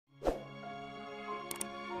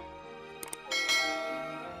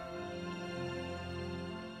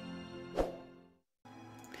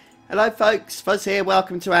Hello folks, Fuzz here,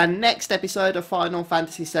 welcome to our next episode of Final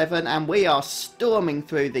Fantasy VII, and we are storming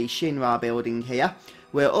through the Shinra building here.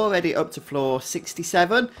 We're already up to floor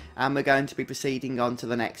 67 and we're going to be proceeding on to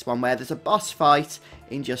the next one where there's a boss fight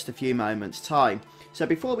in just a few moments time. So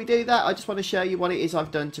before we do that, I just want to show you what it is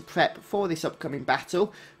I've done to prep for this upcoming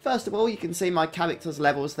battle. First of all, you can see my character's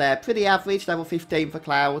levels there, pretty average, level 15 for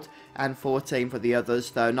Cloud and 14 for the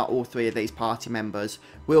others, though not all three of these party members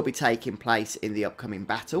will be taking place in the upcoming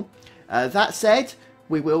battle. That said,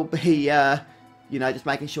 we will be, just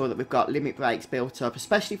making sure that we've got limit breaks built up,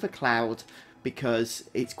 especially for Cloud, because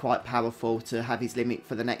it's quite powerful to have his limit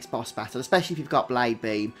for the next boss battle, especially if you've got Blade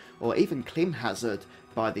Beam or even Clim Hazard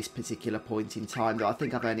by this particular point in time, though I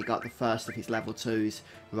think I've only got the first of his level 2s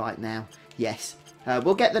right now. Yes,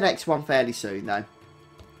 we'll get the next one fairly soon though.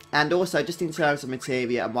 And also, just in terms of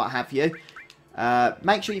materia and what have you,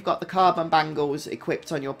 make sure you've got the carbon bangles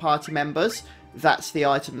equipped on your party members. That's the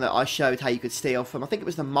item that I showed how you could steal from. I think it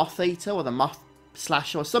was the Moth Eater or the Moth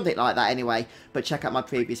Slasher or something like that anyway, but check out my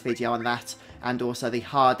previous video on that. And also the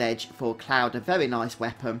Hard Edge for Cloud, a very nice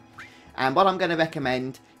weapon. And what I'm going to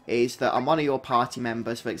recommend is that on one of your party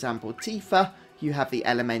members, for example Tifa, you have the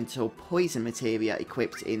elemental poison materia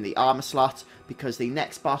equipped in the armor slot, because the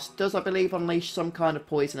next boss does, I believe, unleash some kind of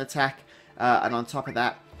poison attack, and on top of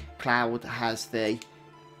that, Cloud has the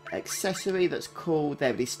accessory that's called,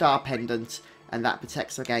 there it is, Star Pendant, and that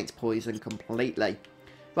protects against poison completely.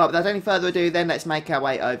 Right, without any further ado then, let's make our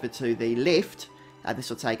way over to the lift, and this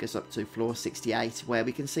will take us up to floor 68, where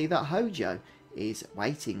we can see that Hojo is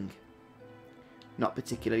waiting. Not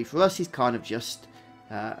particularly for us, he's kind of just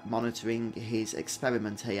monitoring his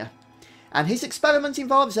experiment here. And his experiment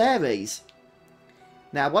involves Ares.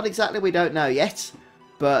 Now, what exactly we don't know yet,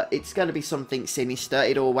 but it's going to be something sinister.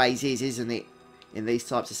 It always is, isn't it, in these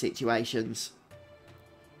types of situations.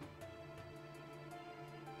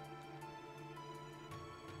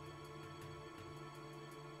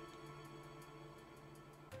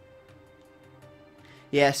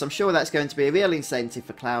 Yes, I'm sure that's going to be a real incentive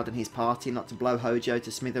for Cloud and his party not to blow Hojo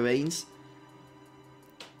to smithereens.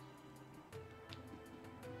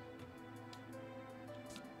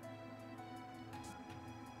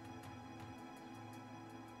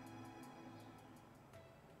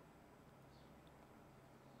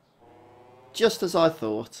 Just as I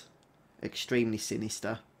thought. Extremely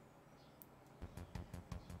sinister.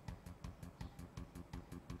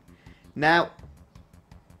 Now,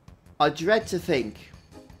 I dread to think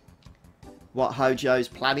what Hojo's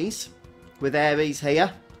plan is with Ares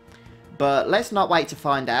here, but let's not wait to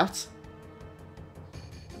find out.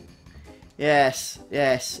 Yes,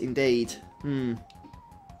 yes, indeed.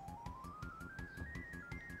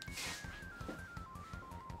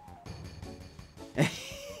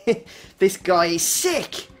 This guy is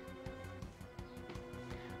sick!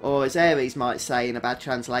 Or as Ares might say in a bad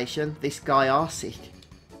translation, this guy are sick.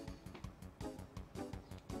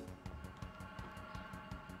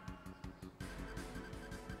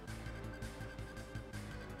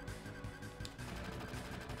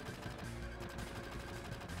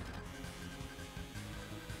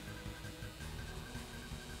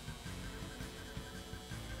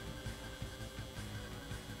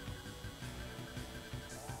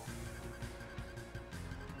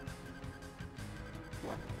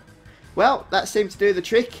 Well, that seemed to do the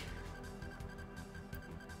trick.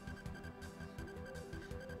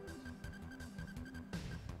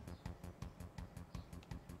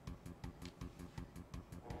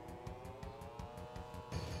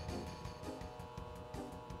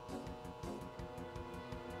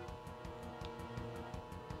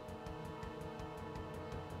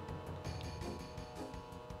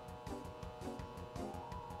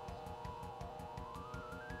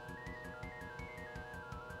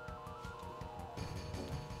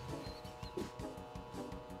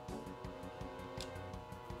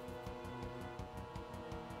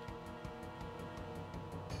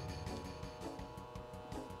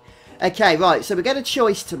 Okay, right, so we've got a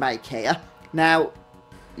choice to make here. Now,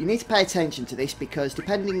 you need to pay attention to this, because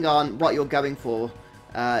depending on what you're going for,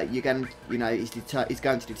 you're going, is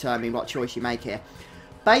going to determine what choice you make here.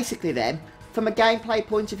 Basically then, from a gameplay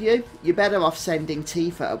point of view, you're better off sending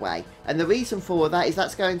Tifa away. And the reason for that is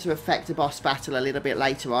that's going to affect a boss battle a little bit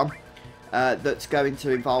later on. That's going to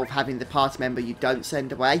involve having the party member you don't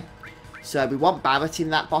send away. So we want Barrett in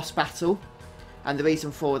that boss battle. And the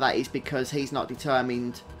reason for that is because he's not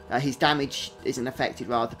determined, his damage isn't affected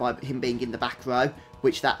rather by him being in the back row,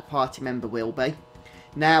 which that party member will be.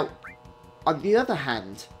 Now, on the other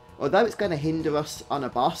hand, although it's going to hinder us on a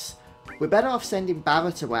boss, we're better off sending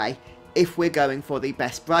Barrett away if we're going for the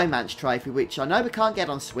best bromance trophy, which I know we can't get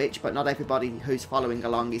on Switch, but not everybody who's following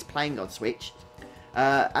along is playing on Switch.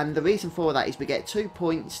 And the reason for that is we get 2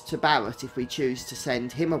 points to Barrett if we choose to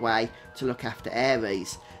send him away to look after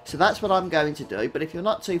Ares. So that's what I'm going to do, but if you're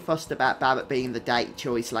not too fussed about Barrett being the date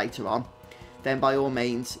choice later on, then by all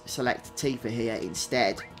means select Tifa here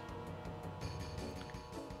instead.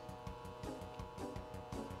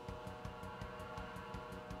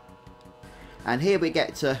 And here we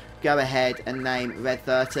get to go ahead and name Red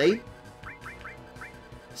 13.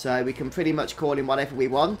 So we can pretty much call him whatever we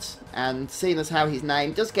want. And seeing as how his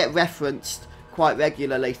name does get referenced quite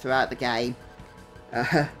regularly throughout the game,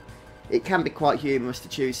 it can be quite humorous to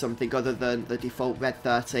choose something other than the default Red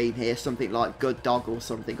 13 here. Something like Good Dog or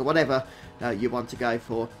something, or whatever you want to go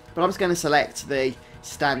for. But I'm just going to select the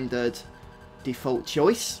standard default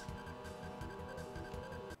choice.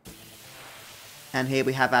 And here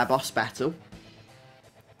we have our boss battle.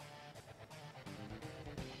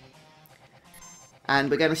 And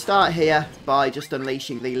we're going to start here by just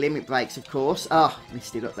unleashing the limit breaks, of course. Ah,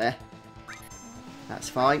 missed it up there. That's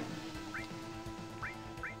fine.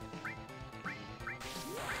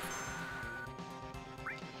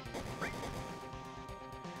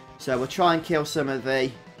 So we'll try and kill some of the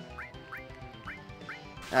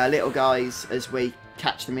little guys as we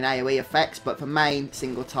catch them in AoE effects. But for main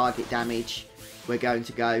single target damage, we're going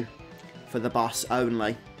to go for the boss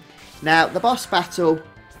only. Now, the boss battle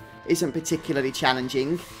isn't particularly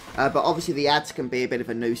challenging, but obviously the ads can be a bit of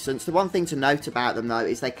a nuisance. The one thing to note about them though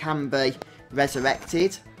is they can be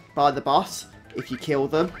resurrected by the boss if you kill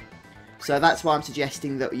them. So that's why I'm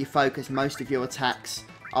suggesting that you focus most of your attacks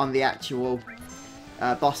on the actual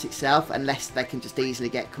boss itself, unless they can just easily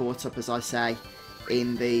get caught up, as I say,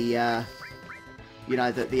 in the you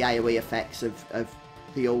know, the AoE effects of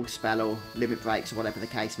the all spell or limit breaks or whatever the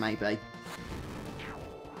case may be.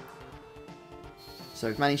 So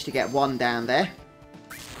we've managed to get one down there.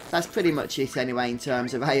 That's pretty much it anyway in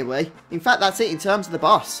terms of AoE. In fact, that's it in terms of the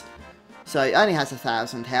boss. So it only has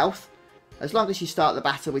 1,000 health. As long as you start the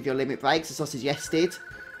battle with your limit breaks, as I suggested,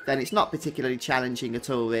 then it's not particularly challenging at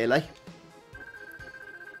all, really.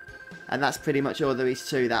 And that's pretty much all there is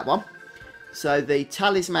to that one. So the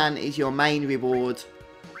talisman is your main reward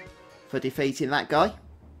for defeating that guy.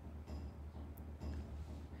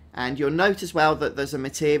 And you'll note as well that there's a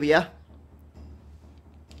materia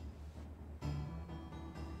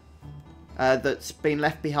that's been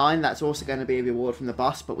left behind. That's also going to be a reward from the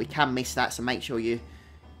boss, but we can miss that, so make sure you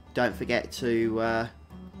don't forget to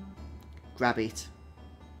grab it.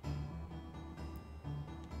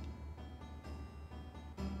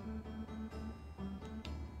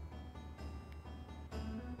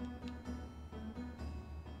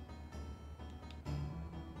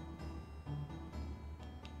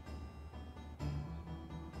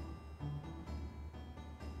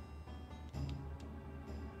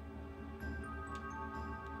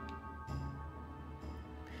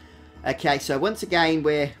 Okay, so once again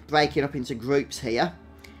we're breaking up into groups here,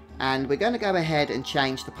 and we're going to go ahead and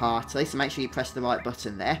change the party, so make sure you press the right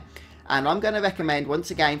button there. And I'm going to recommend once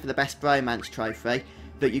again for the best bromance trophy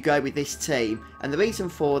that you go with this team, and the reason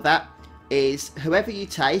for that is whoever you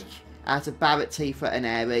take out of Barrett, Tifa and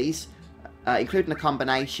Ares, including a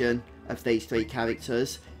combination of these three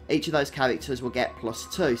characters, each of those characters will get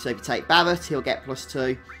 +2. So if you take Barrett, he'll get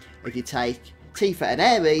 +2. If you take Tifa and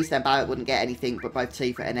Ares, then Barrett wouldn't get anything, but both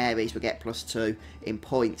Tifa and Ares would get +2 in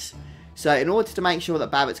points. So in order to make sure that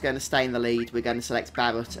Barrett's going to stay in the lead, we're going to select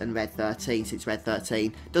Barrett and Red 13, since Red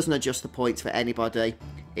 13 doesn't adjust the points for anybody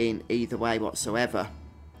in either way whatsoever.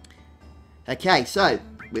 Okay, so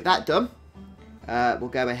with that done, we'll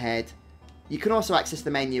go ahead. You can also access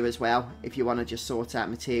the menu as well if you want to just sort out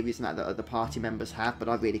materials and that other party members have, but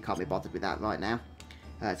I really can't be bothered with that right now.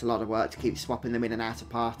 It's a lot of work to keep swapping them in and out of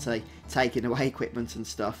party, taking away equipment and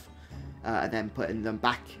stuff, and then putting them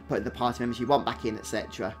back, putting the party members you want back in,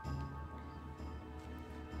 etc.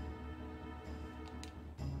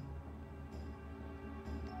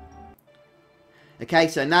 Okay,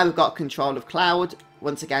 so now we've got control of Cloud.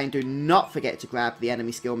 Once again, do not forget to grab the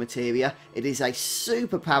enemy skill materia. It is a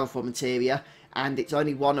super powerful materia, and it's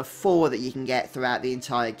only one of 4 that you can get throughout the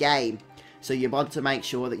entire game. So you want to make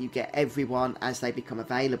sure that you get everyone as they become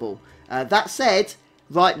available. That said,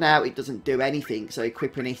 right now it doesn't do anything, so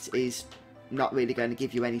equipping it is not really going to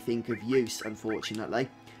give you anything of use, unfortunately.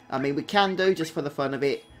 I mean, we can do just for the fun of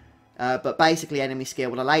it, but basically enemy skill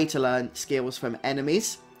will allow you to learn skills from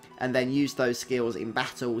enemies and then use those skills in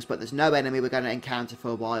battles, but there's no enemy we're going to encounter for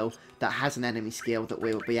a while that has an enemy skill that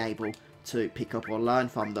we will be able to pick up or learn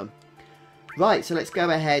from them. Right, so let's go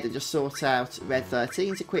ahead and just sort out Red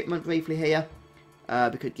 13's equipment briefly here.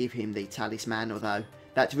 we could give him the talisman, although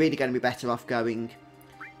that's really going to be better off going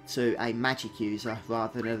to a magic user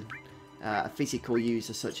rather than a physical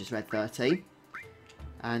user such as Red 13.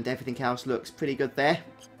 And everything else looks pretty good there.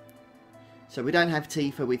 So we don't have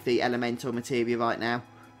Tifa with the elemental materia right now,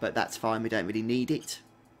 but that's fine, we don't really need it.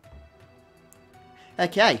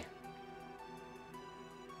 Okay.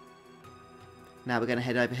 Now we're going to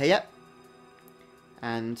head over here.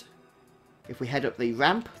 And if we head up the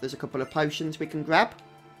ramp, there's a couple of potions we can grab.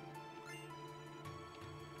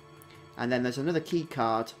 And then there's another key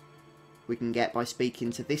card we can get by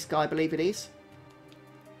speaking to this guy, I believe it is.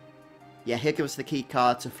 Yeah, he'll give us the key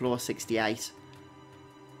card to floor 68.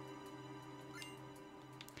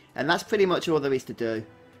 And that's pretty much all there is to do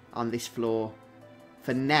on this floor.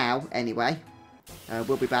 For now, anyway.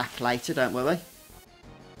 We'll be back later, don't worry.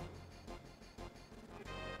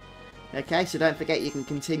 Okay, so don't forget you can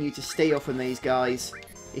continue to steal from these guys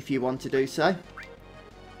if you want to do so.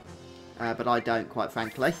 But I don't, quite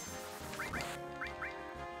frankly.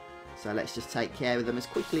 So let's just take care of them as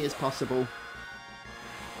quickly as possible.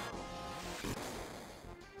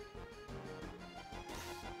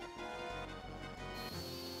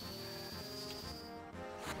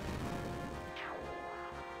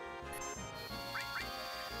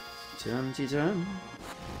 Dum-de-dum.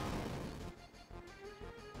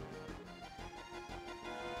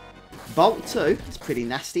 Bolt 2, it's pretty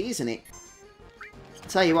nasty, isn't it? I'll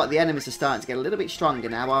tell you what, the enemies are starting to get a little bit stronger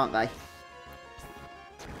now, aren't they?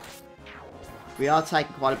 We are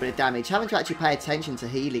taking quite a bit of damage, having to actually pay attention to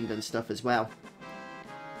healing and stuff as well.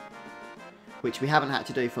 Which we haven't had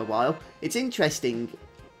to do for a while. It's interesting,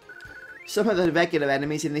 some of the regular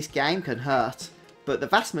enemies in this game can hurt, but the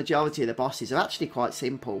vast majority of the bosses are actually quite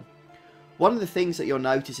simple. One of the things that you'll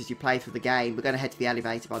notice as you play through the game, we're going to head to the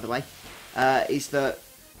elevator by the way, is that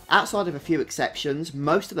outside of a few exceptions,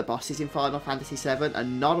 most of the bosses in Final Fantasy VII are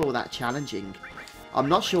not all that challenging. I'm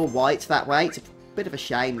not sure why it's that way, it's a bit of a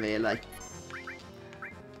shame really.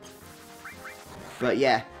 But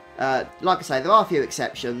yeah, like I say, there are a few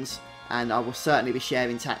exceptions, and I will certainly be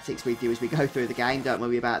sharing tactics with you as we go through the game, don't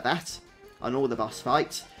worry about that, on all the boss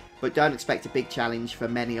fights. But don't expect a big challenge for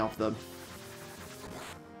many of them.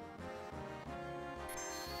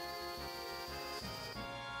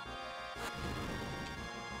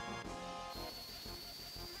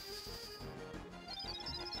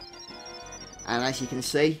 And as you can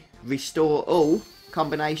see, Restore All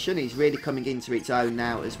combination is really coming into its own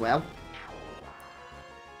now as well.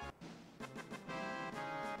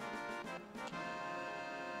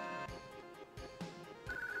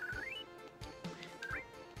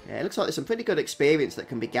 Yeah, it looks like there's some pretty good experience that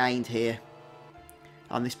can be gained here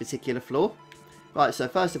on this particular floor. Right, so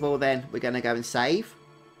first of all then, we're going to go and save.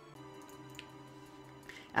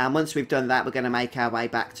 And once we've done that, we're going to make our way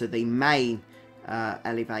back to the main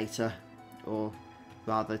elevator, or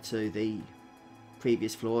rather to the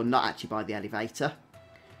previous floor, not actually by the elevator.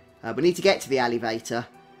 We need to get to the elevator,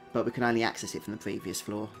 but we can only access it from the previous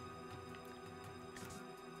floor.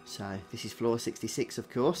 So this is floor 66, of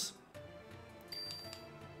course.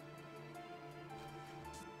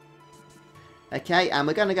 Okay, and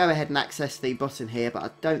we're going to go ahead and access the button here, but I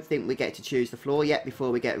don't think we get to choose the floor yet before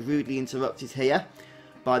we get rudely interrupted here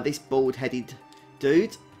by this bald-headed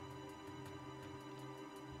dude.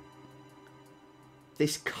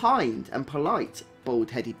 This kind and polite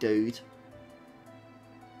bald-headed dude,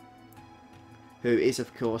 who is,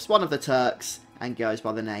 of course, one of the Turks and goes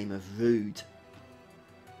by the name of Rude.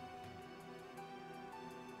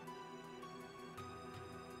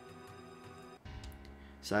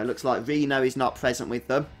 So it looks like Reno is not present with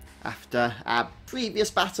them after our previous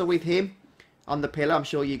battle with him on the pillar. I'm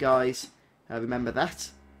sure you guys remember that.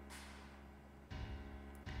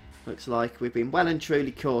 Looks like we've been well and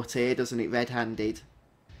truly caught here, doesn't it, red-handed?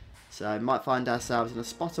 So might find ourselves in a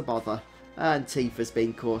spot of bother. And Tifa's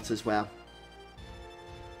been caught as well.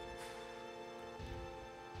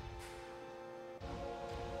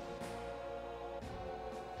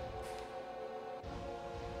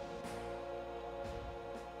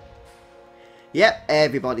 Yep,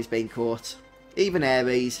 everybody's been caught. Even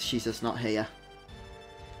Ares, she's just not here.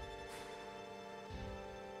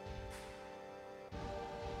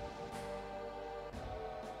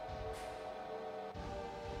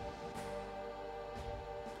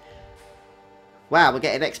 Wow, we're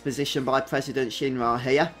getting exposition by President Shinra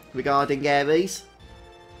here regarding Ares.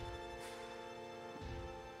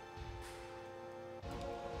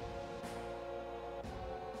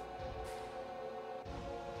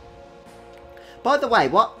 By the way,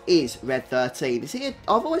 what is Red 13? Is he I've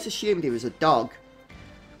always assumed he was a dog.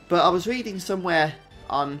 But I was reading somewhere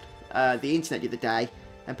on the internet the other day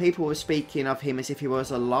And people were speaking of him as if he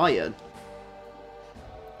was a lion.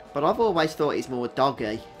 But I've always thought he's more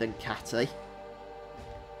doggy than catty.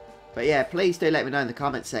 But yeah, please do let me know in the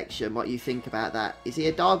comment section what you think about that. Is he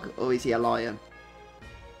a dog or is he a lion?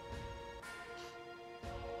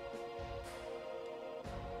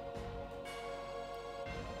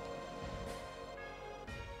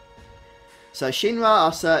 So Shinra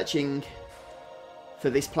are searching for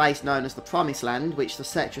this place known as the Promised Land, which the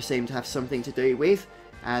Cetra seem to have something to do with.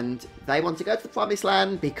 And they want to go to the Promised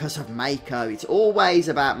Land because of Mako. It's always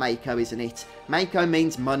about Mako, isn't it? Mako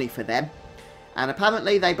means money for them. And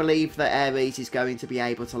apparently they believe that Ares is going to be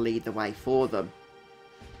able to lead the way for them.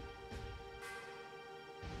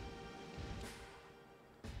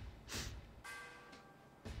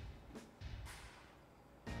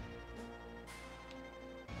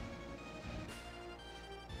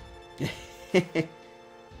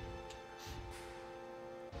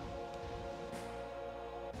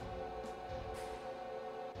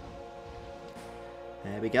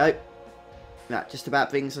 There we go. That just about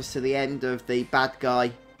brings us to the end of the bad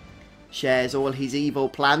guy shares all his evil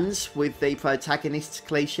plans with the protagonist's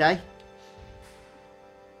cliche.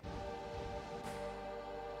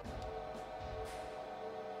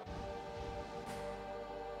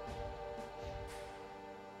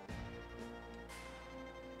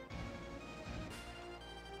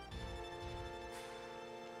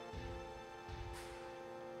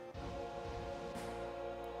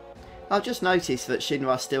 I've just noticed that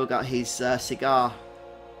Shinra's still got his cigar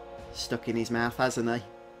stuck in his mouth, hasn't he?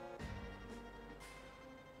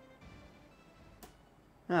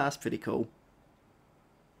 Oh, that's pretty cool.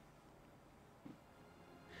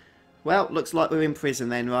 Well, looks like we're in prison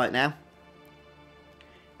then right now.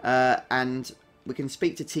 And we can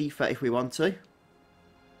speak to Tifa if we want to.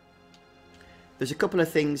 There's a couple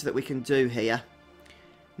of things that we can do here.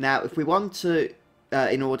 Now, if we want to,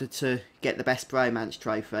 in order to get the best bromance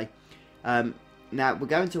trophy, now we're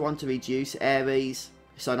going to want to reduce Tifa's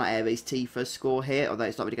score here, although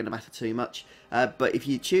it's not really going to matter too much. But if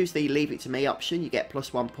you choose the leave it to me option, you get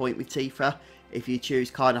 +1 point with Tifa. If you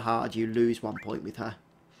choose kind of hard, you lose 1 point with her.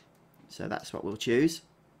 So that's what we'll choose.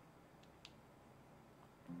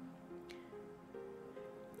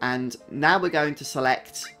 And now we're going to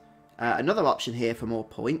select another option here for more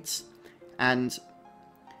points. And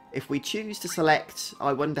if we choose to select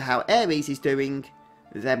I wonder how Ares is doing,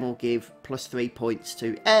 then we'll give +3 points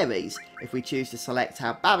to Ares. If we choose to select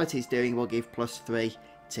how Barrett is doing, we'll give +3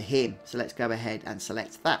 to him. So let's go ahead and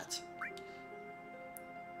select that.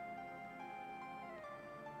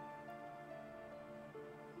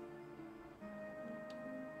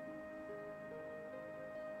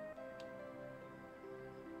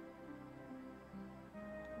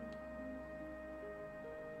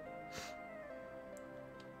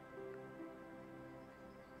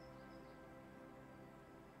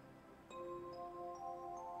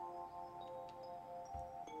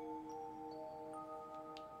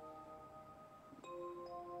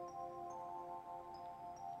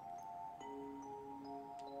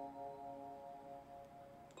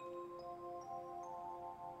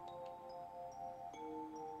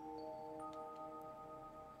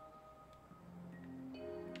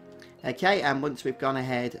 Okay, and once we've gone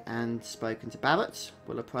ahead and spoken to Barrett,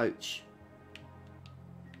 we'll approach...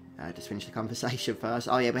 just finish the conversation first.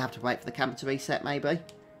 Oh yeah, we have to wait for the camp to reset maybe?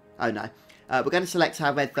 Oh no. We're going to select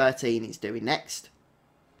how Red 13 is doing next.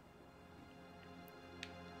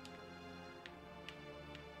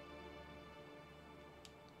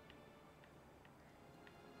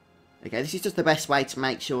 Okay, this is just the best way to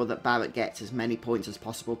make sure that Barrett gets as many points as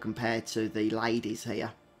possible compared to the ladies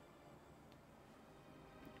here.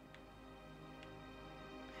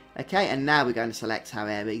 Okay, and now we're going to select how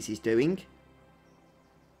Ares is doing.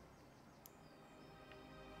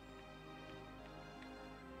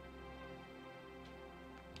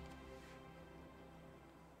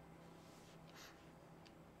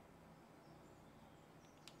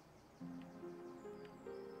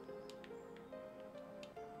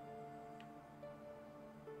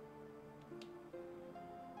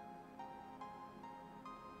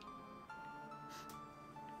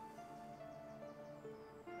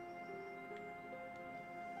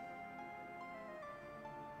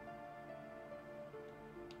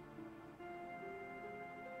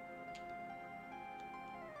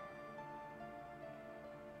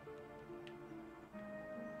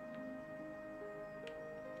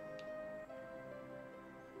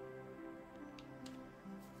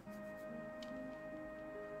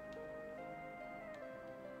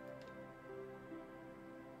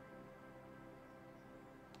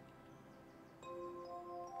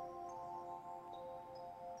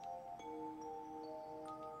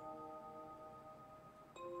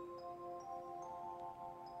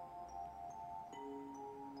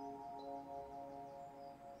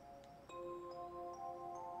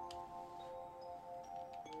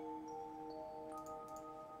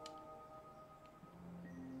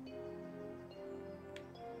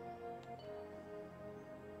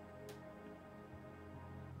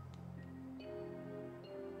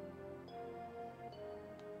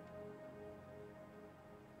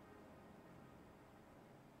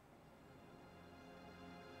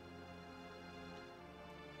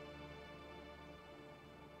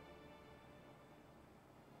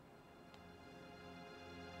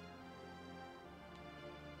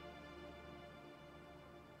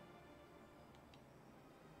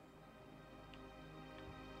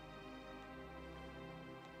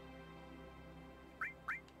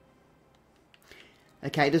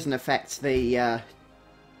 Okay, it doesn't affect the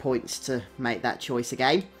points to make that choice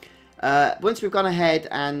again. Once we've gone ahead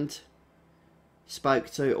and spoke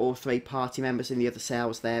to all 3 party members in the other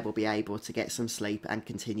cells there, we'll be able to get some sleep and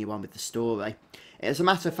continue on with the story. As a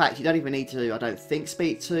matter of fact, you don't even need to, I don't think,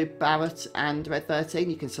 speak to Barrett and Red 13.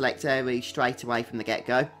 You can select Aerie straight away from the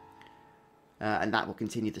get-go. And that will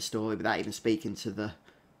continue the story without even speaking to the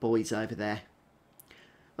boys over there.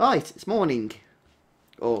 Right, it's morning.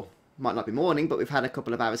 Or, might not be morning, but we've had a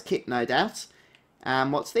couple of hours kip, no doubt.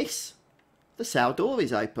 And what's this? The cell door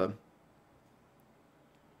is open.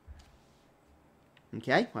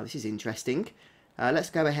 Okay, well, this is interesting.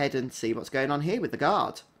 Let's go ahead and see what's going on here with the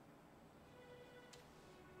guard.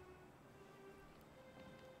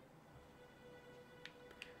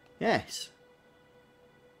 Yes.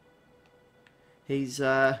 He's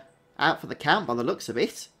out for the count by the looks of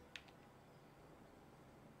it.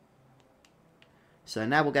 So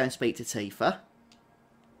now we'll go and speak to Tifa.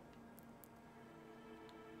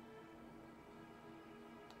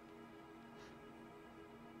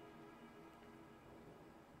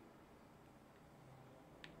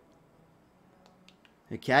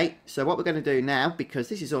 Okay, so what we're going to do now, because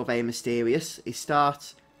this is all very mysterious, is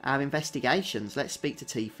start our investigations. Let's speak to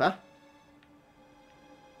Tifa.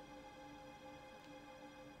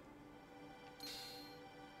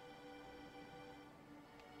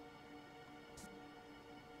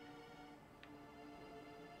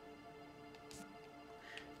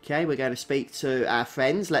 Okay, we're going to speak to our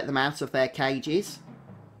friends, let them out of their cages.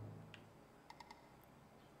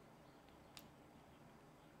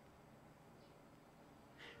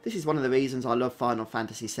 This is one of the reasons I love Final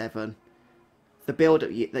Fantasy VII. The build-up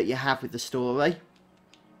that you have with the story.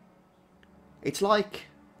 It's like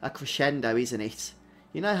a crescendo, isn't it?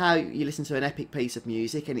 You know how you listen to an epic piece of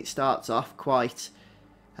music and it starts off quite,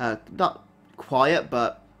 not quiet,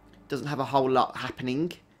 but doesn't have a whole lot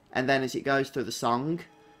happening. And then as it goes through the song,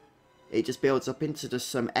 it just builds up into just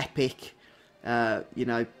some epic, you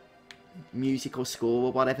know, musical score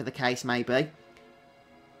or whatever the case may be.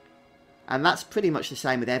 And that's pretty much the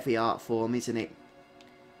same with every art form, isn't it?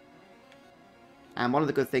 And one of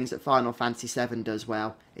the good things that Final Fantasy VII does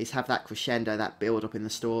well is have that crescendo, that build-up in the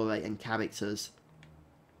story and characters.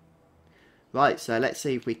 Right, so let's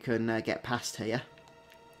see if we can get past here.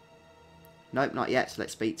 Nope, not yet, so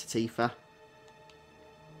let's speak to Tifa.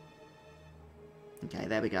 Okay,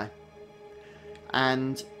 there we go.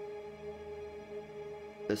 And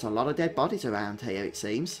there's a lot of dead bodies around here, it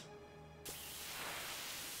seems.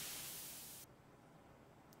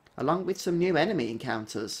 Along with some new enemy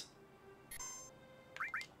encounters.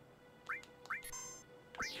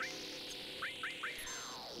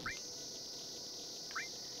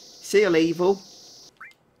 Seal Evil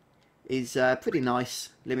is a pretty nice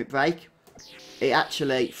limit break. It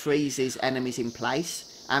actually freezes enemies in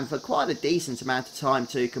place, and for quite a decent amount of time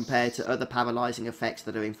too, compared to other paralysing effects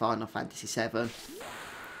that are in Final Fantasy VII.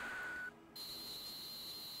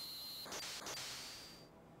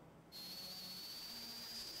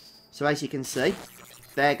 So as you can see,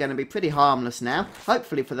 they're going to be pretty harmless now,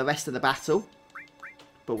 hopefully for the rest of the battle.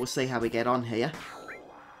 But we'll see how we get on here.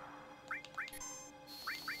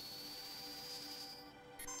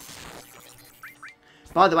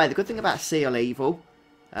 By the way, the good thing about Seal Evil,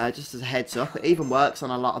 just as a heads up, it even works on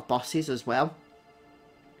a lot of bosses as well.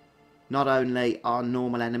 Not only on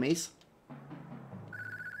normal enemies.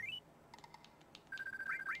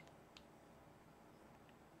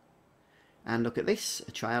 And look at this,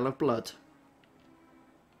 a trail of blood.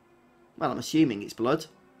 Well, I'm assuming it's blood.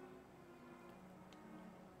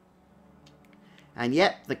 And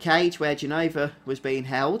yep, the cage where Genova was being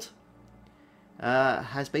held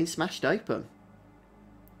has been smashed open.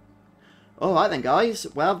 Alright then guys,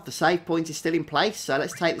 well the save point is still in place, so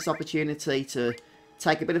let's take this opportunity to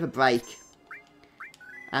take a bit of a break.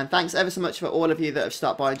 And thanks ever so much for all of you that have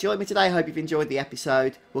stopped by and joined me today. I hope you've enjoyed the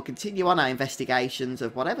episode. We'll continue on our investigations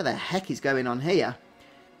of whatever the heck is going on here.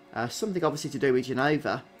 Something obviously to do with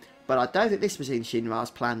Genova, but I don't think this was in Shinra's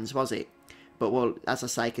plans, was it? But we'll, as I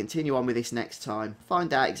say, continue on with this next time.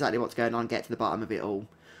 Find out exactly what's going on, get to the bottom of it all.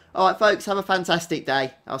 Alright folks, have a fantastic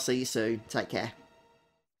day. I'll see you soon. Take care.